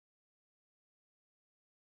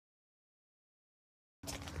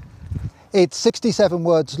It's 67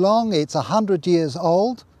 words long, it's 100 years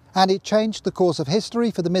old, and it changed the course of history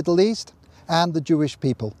for the Middle East and the Jewish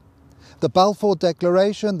people. The Balfour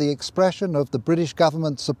Declaration, the expression of the British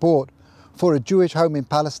government's support for a Jewish home in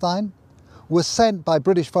Palestine, was sent by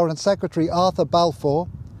British Foreign Secretary Arthur Balfour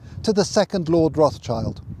to the second Lord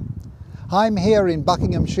Rothschild. I'm here in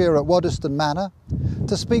Buckinghamshire at Waddesdon Manor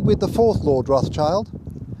to speak with the fourth Lord Rothschild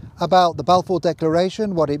about the Balfour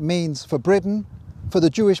Declaration, what it means for Britain, for the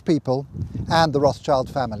Jewish people and the Rothschild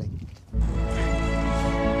family.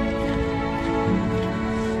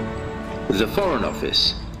 The Foreign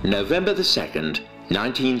Office, November the 2nd,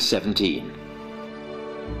 1917.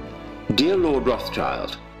 Dear Lord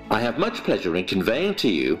Rothschild, I have much pleasure in conveying to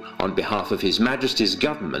you, on behalf of His Majesty's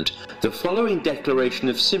Government, the following declaration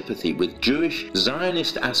of sympathy with Jewish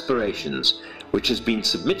Zionist aspirations, which has been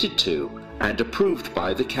submitted to and approved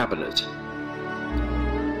by the Cabinet.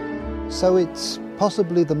 So it's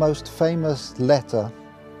possibly the most famous letter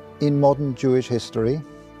in modern Jewish history,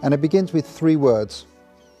 and it begins with 3 words: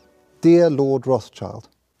 Dear Lord Rothschild.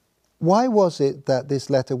 Why was it that this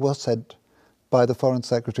letter was sent by the Foreign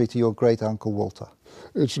Secretary to your great-uncle Walter?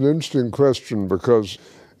 It's an interesting question because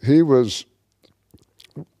he was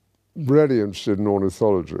really interested in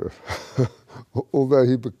ornithology, although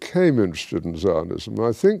he became interested in Zionism.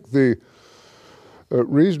 I think the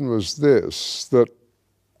reason was this, that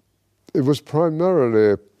it was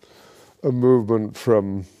primarily a movement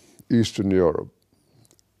from Eastern Europe,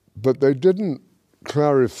 but they didn't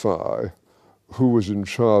clarify who was in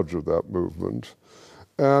charge of that movement.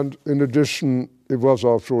 And in addition, it was,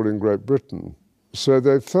 after all, in Great Britain. So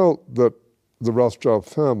they felt that the Rothschild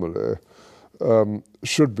family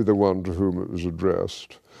should be the one to whom it was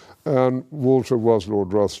addressed. And Walter was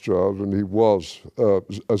Lord Rothschild, and he was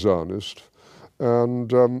a Zionist. And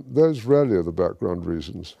those really are the background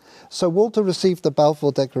reasons. So Walter received the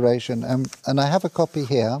Balfour Declaration, and I have a copy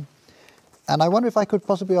here. And I wonder if I could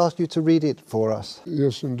possibly ask you to read it for us.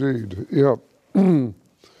 Yes, indeed. Yeah. I'm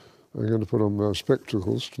going to put on my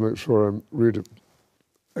spectacles to make sure I read it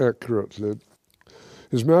accurately.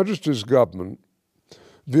 His Majesty's Government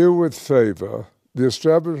view with favour the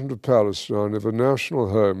establishment of Palestine as a national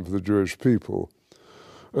home for the Jewish people,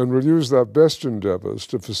 and will use their best endeavours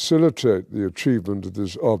to facilitate the achievement of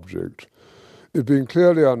this object, it being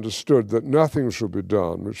clearly understood that nothing shall be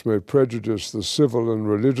done which may prejudice the civil and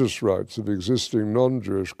religious rights of existing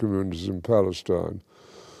non-Jewish communities in Palestine,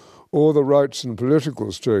 or the rights and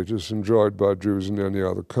political status enjoyed by Jews in any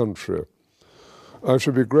other country. I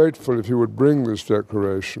should be grateful if you would bring this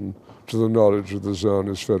declaration to the knowledge of the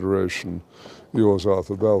Zionist Federation. Yours,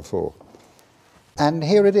 Arthur Balfour. And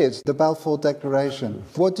here it is, the Balfour Declaration.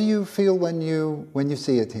 What do you feel when you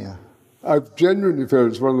see it here? I genuinely feel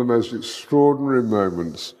it's one of the most extraordinary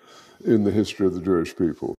moments in the history of the Jewish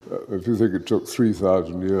people. If you think it took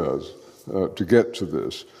 3,000 years to get to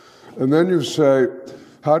this, and then you say,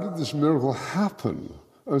 how did this miracle happen?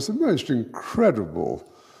 It's the most incredible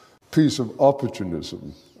piece of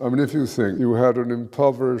opportunism. I mean, if you think you had an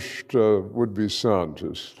impoverished would-be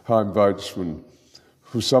scientist, Chaim Weizmann,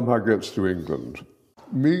 who somehow gets to England,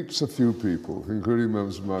 meets a few people, including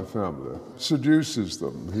members of my family, seduces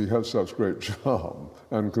them. He has such great charm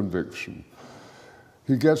and conviction.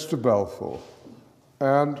 He gets to Balfour,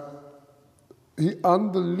 and he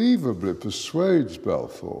unbelievably persuades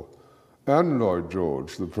Balfour and Lloyd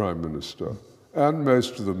George, the Prime Minister, and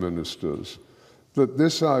most of the ministers, that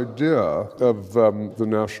this idea of the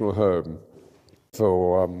national home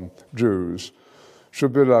for Jews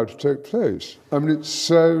should be allowed to take place. I mean, it's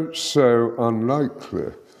so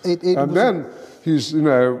unlikely. And then he's,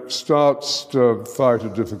 starts to fight a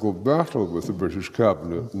difficult battle with the British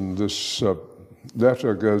cabinet, and this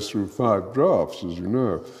letter goes through 5 drafts, as you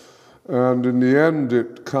know. And in the end,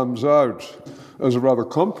 it comes out as a rather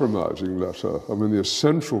compromising letter. I mean, the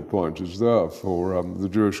essential point is there for the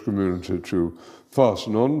Jewish community to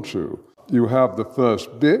fasten on to. You have the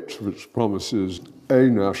first bit, which promises a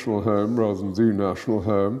national home rather than the national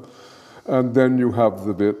home, and then you have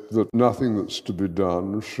the bit that nothing that's to be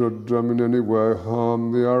done should in any way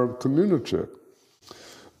harm the Arab community.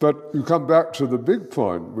 But you come back to the big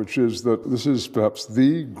point, which is that this is perhaps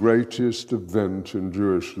the greatest event in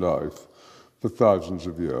Jewish life for thousands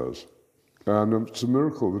of years. And it's a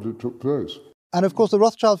miracle that it took place. And of course, the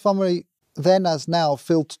Rothschild family then as now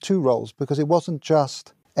filled 2 roles, because it wasn't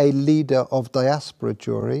just a leader of diaspora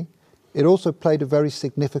Jewry, it also played a very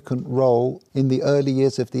significant role in the early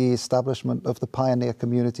years of the establishment of the pioneer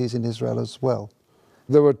communities in Israel as well.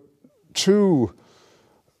 There were 2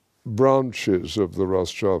 branches of the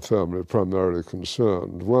Rothschild family primarily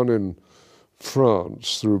concerned. One in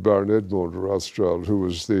France through Baron Edmond Rothschild, who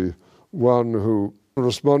was the one who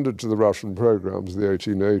responded to the Russian programs of the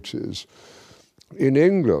 1880s. In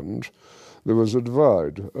England, there was a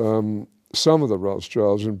divide. Some of the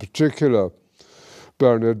Rothschilds, in particular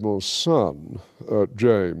Baron Edmond's son,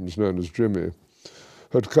 James, known as Jimmy,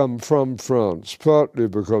 had come from France, partly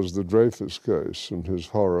because of the Dreyfus case and his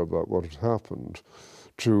horror about what had happened,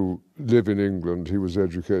 to live in England. He was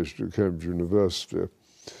educated at Cambridge University.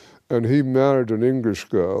 And he married an English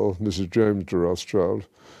girl, Mrs. James de Ruthchild,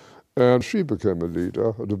 and she became a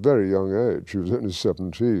leader at a very young age. She was only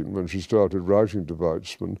 17 when she started writing to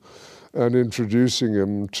Weizmann and introducing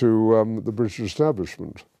him to the British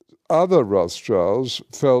establishment. Other Rothschilds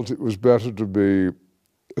felt it was better to be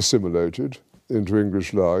assimilated into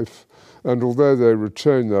English life, and although they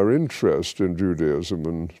retained their interest in Judaism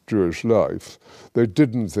and Jewish life, they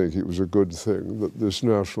didn't think it was a good thing that this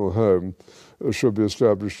national home should be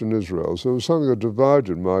established in Israel. So it was something that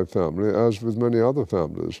divided my family, as with many other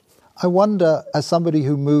families. I wonder, as somebody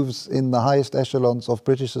who moves in the highest echelons of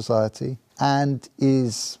British society and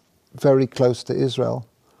is very close to Israel,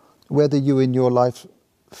 whether you in your life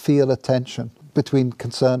feel a tension between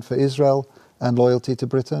concern for Israel and loyalty to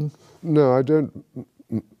Britain? No, I don't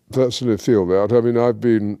personally feel that. I mean, I've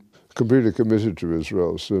been completely committed to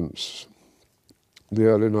Israel since the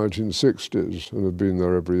early 1960s and have been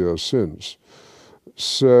there every year since.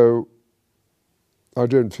 So I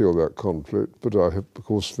don't feel that conflict, but I, of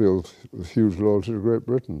course, feel a huge loyalty to Great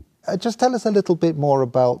Britain. Just tell us a little bit more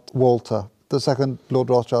about Walter, the second Lord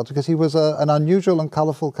Rothschild, because he was an unusual and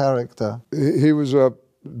colourful character. He was a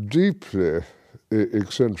deeply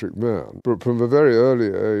eccentric man, but from a very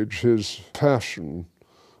early age his passion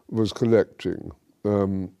was collecting.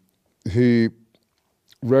 He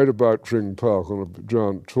rode about Tring Park on a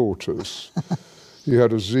giant tortoise. He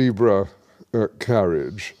had a zebra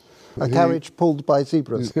carriage. A carriage pulled by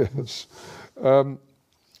zebras? Yes.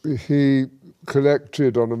 He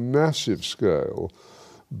collected on a massive scale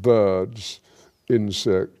birds,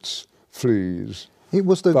 insects, fleas, it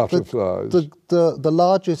was butterflies. The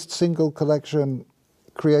largest single collection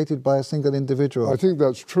created by a single individual. I think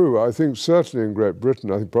that's true. I think certainly in Great Britain,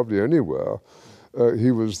 I think probably anywhere,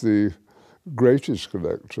 he was the greatest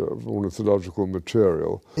collector of ornithological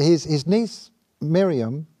material. His niece,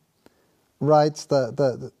 Miriam, writes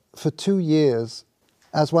that for 2 years,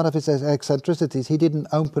 as one of his eccentricities, he didn't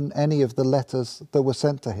open any of the letters that were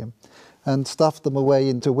sent to him and stuffed them away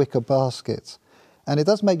into wicker baskets. And it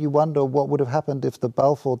does make you wonder what would have happened if the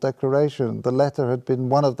Balfour Declaration, the letter had been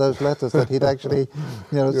one of those letters that he'd actually,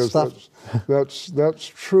 yes, stuffed. That's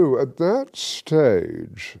true. At that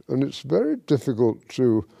stage, and it's very difficult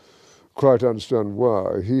to quite understand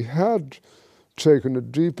why, he had taken a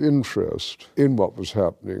deep interest in what was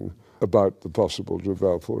happening about the possibility of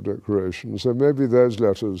Balfour Declaration. So maybe those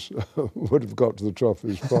letters would have got to the top of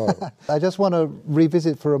his file. I just want to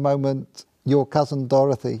revisit for a moment your cousin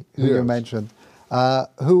Dorothy, who you mentioned,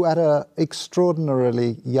 who at an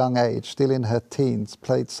extraordinarily young age, still in her teens,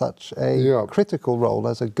 played such a critical role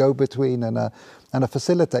as a go-between and a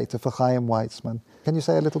facilitator for Chaim Weizmann. Can you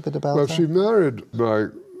say a little bit about that? Well, she married my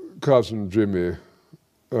cousin Jimmy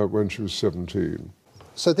when she was 17.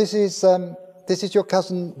 So this is your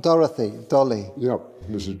cousin Dorothy, Dolly? Yep,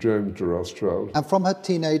 Mrs. James de Rothschild. And from her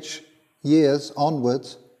teenage years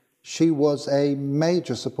onwards, she was a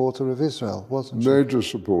major supporter of Israel, wasn't she? Major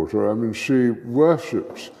supporter. I mean, she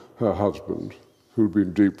worshipped her husband, who'd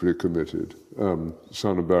been deeply committed,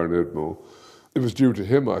 son of Baron Edmond. It was due to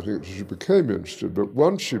him, I think, that she became interested. But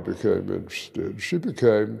once she became interested, she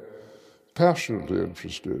became passionately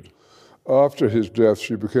interested. After his death,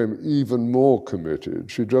 she became even more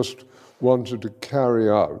committed. She just wanted to carry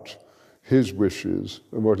out his wishes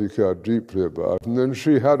and what he cared deeply about. And then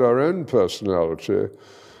she had her own personality,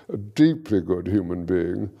 a deeply good human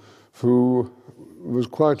being who was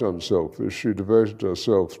quite unselfish. She devoted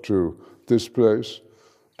herself to this place,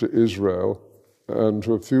 to Israel, and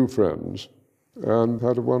to a few friends, and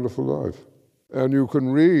had a wonderful life. And you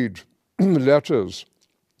can read letters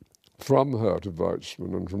from her to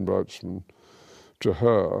Weizmann and from Weizmann to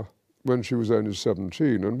her when she was only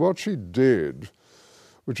 17. And what she did,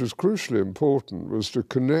 which was crucially important, was to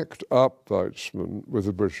connect up Weizmann with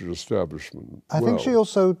the British establishment. I think she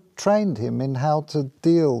also trained him in how to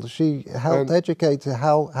deal. She helped educate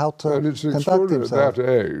how to conduct himself. And it's extraordinary at that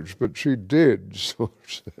age, but she did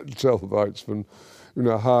sort of tell Weizmann,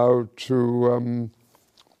 how to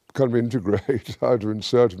kind of integrate, how to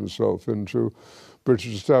insert himself into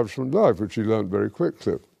British establishment life, which he learned very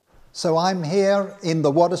quickly. So I'm here in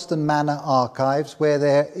the Waddesdon Manor archives, where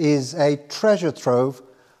there is a treasure trove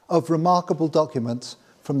of remarkable documents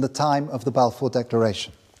from the time of the Balfour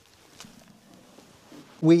Declaration.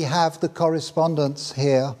 We have the correspondence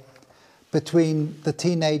here between the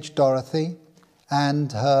teenage Dorothy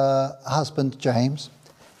and her husband James,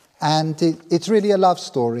 and it's really a love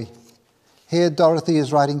story. Here Dorothy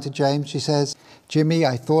is writing to James. She says, "Jimmy,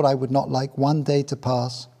 I thought I would not like one day to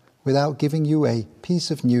pass without giving you a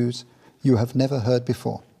piece of news you have never heard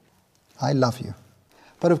before. I love you."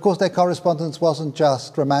 But of course their correspondence wasn't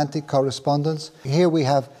just romantic correspondence. Here we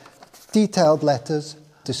have detailed letters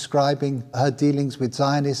describing her dealings with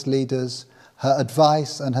Zionist leaders, her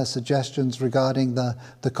advice and her suggestions regarding the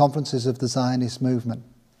conferences of the Zionist movement.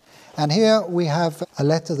 And here we have a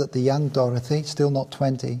letter that the young Dorothy, still not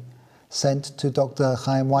 20, sent to Dr.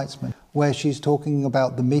 Chaim Weizmann, where she's talking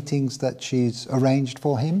about the meetings that she's arranged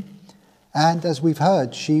for him. And as we've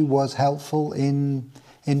heard, she was helpful in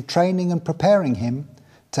training and preparing him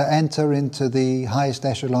to enter into the highest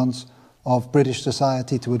echelons of British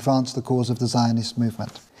society to advance the cause of the Zionist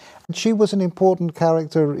movement. She was an important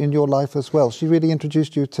character in your life as well. She really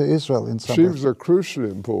introduced you to Israel in some way. She was a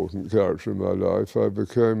crucially important character in my life. I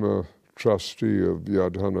became a trustee of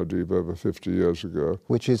Yad Hanadiv over 50 years ago.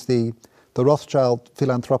 Which is the Rothchild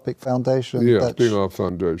Philanthropic Foundation. Yes, being our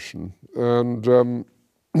foundation. And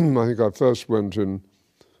I think I first went in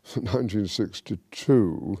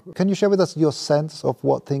 1962. Can you share with us your sense of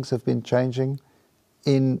what things have been changing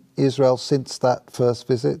in Israel since that first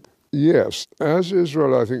visit? Yes. As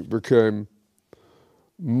Israel, I think, became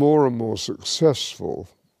more and more successful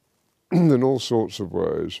in all sorts of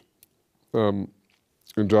ways,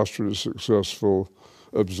 industrially successful,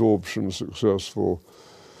 absorption successful,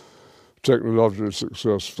 technologically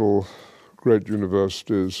successful, great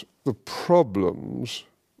universities, the problems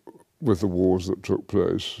with the wars that took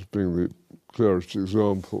place, being the clearest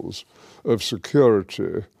examples, of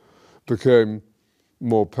security became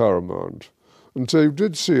more paramount. And so you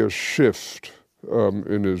did see a shift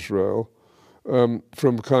in Israel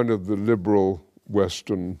from kind of the liberal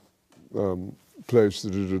Western place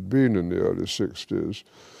that it had been in the early 60s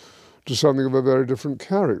to something of a very different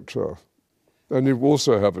character. And you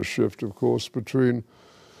also have a shift, of course, between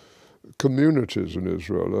communities in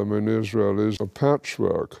Israel. I mean, Israel is a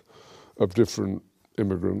patchwork of different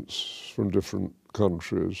immigrants from different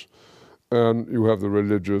countries. And you have the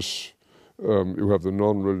religious, you have the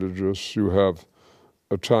non-religious, you have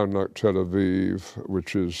a town like Tel Aviv,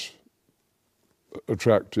 which is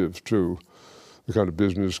attractive to the kind of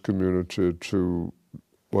business community, to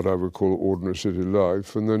what I would call ordinary city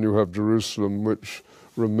life. And then you have Jerusalem, which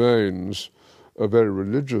remains a very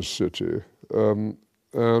religious city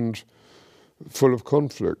and full of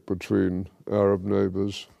conflict between Arab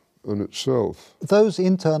neighbors and itself. Those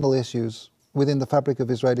internal issues within the fabric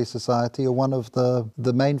of Israeli society are one of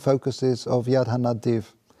the main focuses of Yad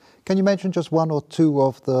Hanadiv. Can you mention just one or two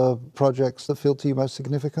of the projects that feel to you most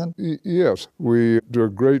significant? Yes, we do a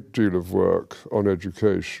great deal of work on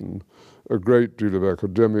education, a great deal of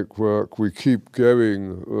academic work. We keep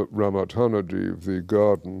going at Ramat Hanadiv, the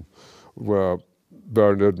garden where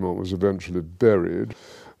Baron Edmond was eventually buried.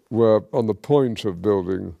 We're on the point of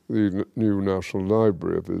building the new National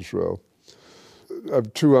Library of Israel.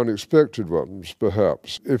 Two unexpected ones,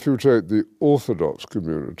 perhaps. If you take the Orthodox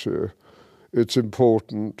community, it's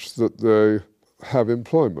important that they have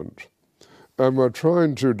employment. And we're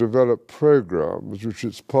trying to develop programs which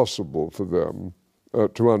it's possible for them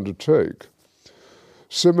to undertake.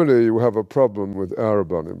 Similarly, you have a problem with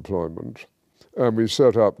Arab unemployment, and we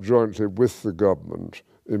set up jointly with the government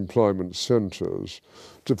employment centres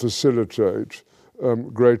to facilitate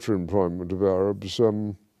greater employment of Arabs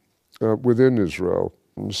within Israel.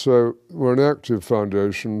 And so we're an active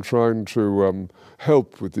foundation trying to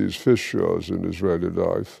help with these fissures in Israeli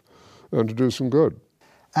life and to do some good.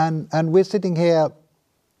 And we're sitting here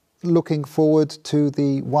looking forward to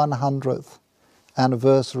the 100th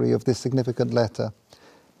anniversary of this significant letter.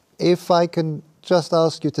 If I can just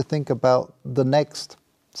ask you to think about the next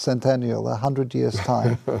centennial, 100 years'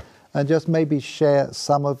 time, and just maybe share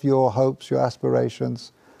some of your hopes, your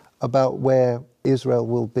aspirations about where Israel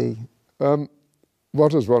will be.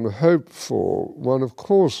 What does one hope for? One, of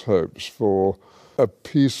course, hopes for a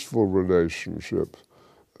peaceful relationship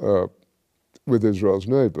with Israel's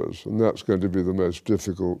neighbors, and that's going to be the most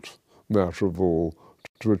difficult matter of all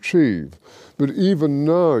to achieve. But even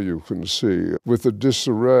now you can see, with the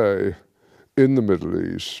disarray in the Middle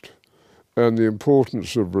East and the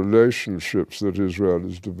importance of relationships that Israel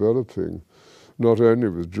is developing, not only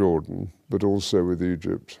with Jordan, but also with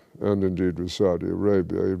Egypt and indeed with Saudi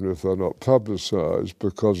Arabia, even if they're not publicized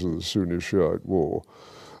because of the Sunni-Shiite war.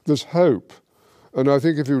 There's hope. And I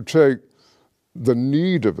think if you take the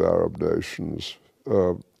need of Arab nations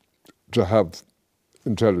to have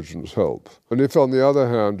intelligence help. And if, on the other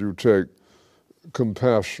hand, you take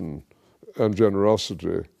compassion and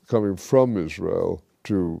generosity coming from Israel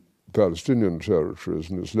to Palestinian territories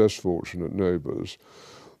and its less fortunate neighbours,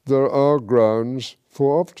 there are grounds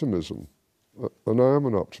for optimism. And I am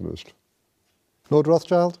an optimist. Lord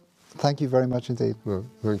Ruthchild, thank you very much indeed. No,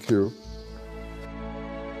 thank you.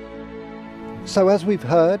 So as we've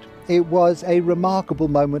heard, it was a remarkable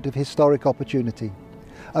moment of historic opportunity,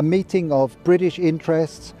 a meeting of British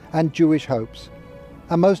interests and Jewish hopes,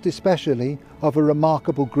 and most especially of a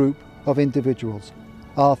remarkable group of individuals.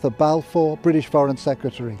 Arthur Balfour, British Foreign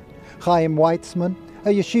Secretary, Chaim Weizmann, a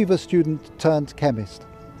yeshiva student turned chemist,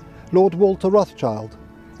 Lord Walter Ruthchild,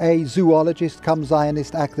 a zoologist come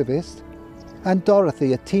Zionist activist, and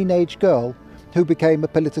Dorothy, a teenage girl who became a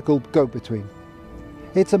political go-between.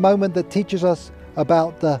 It's a moment that teaches us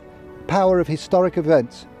about the power of historic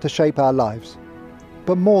events to shape our lives,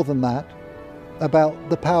 but more than that, about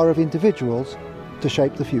the power of individuals to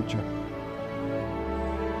shape the future.